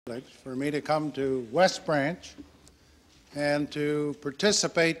For me to come to West Branch and to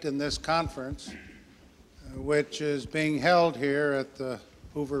participate in this conference, which is being held here at the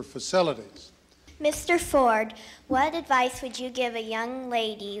Hoover facilities. Mr. Ford, what advice would you give a young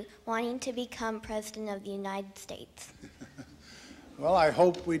lady wanting to become President of the United States? Well, I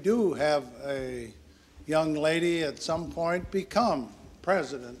hope we do have a young lady at some point become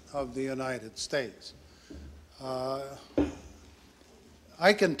President of the United States.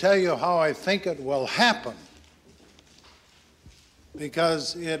 I can tell you how I think it will happen,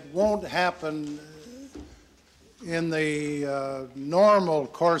 because it won't happen in the normal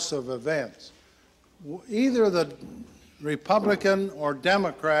course of events. Either the Republican or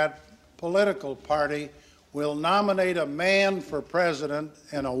Democrat political party will nominate a man for president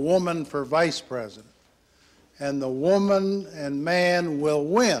and a woman for vice president, and the woman and man will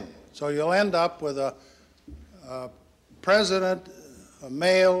win. So you'll end up with a president, a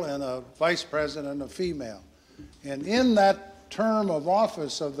male, and a vice president, a female. And in that term of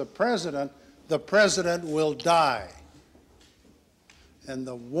office of the president will die, and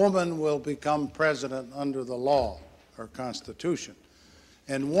the woman will become president under the law or Constitution.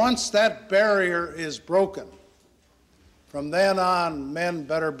 And once that barrier is broken, from then on, men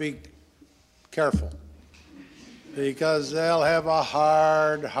better be careful, because they'll have a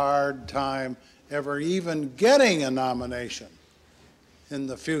hard time ever even getting a nomination in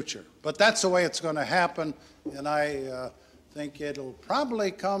the future. But that's the way it's going to happen, and I think it'll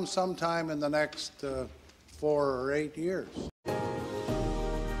probably come sometime in the next 4 or 8 years.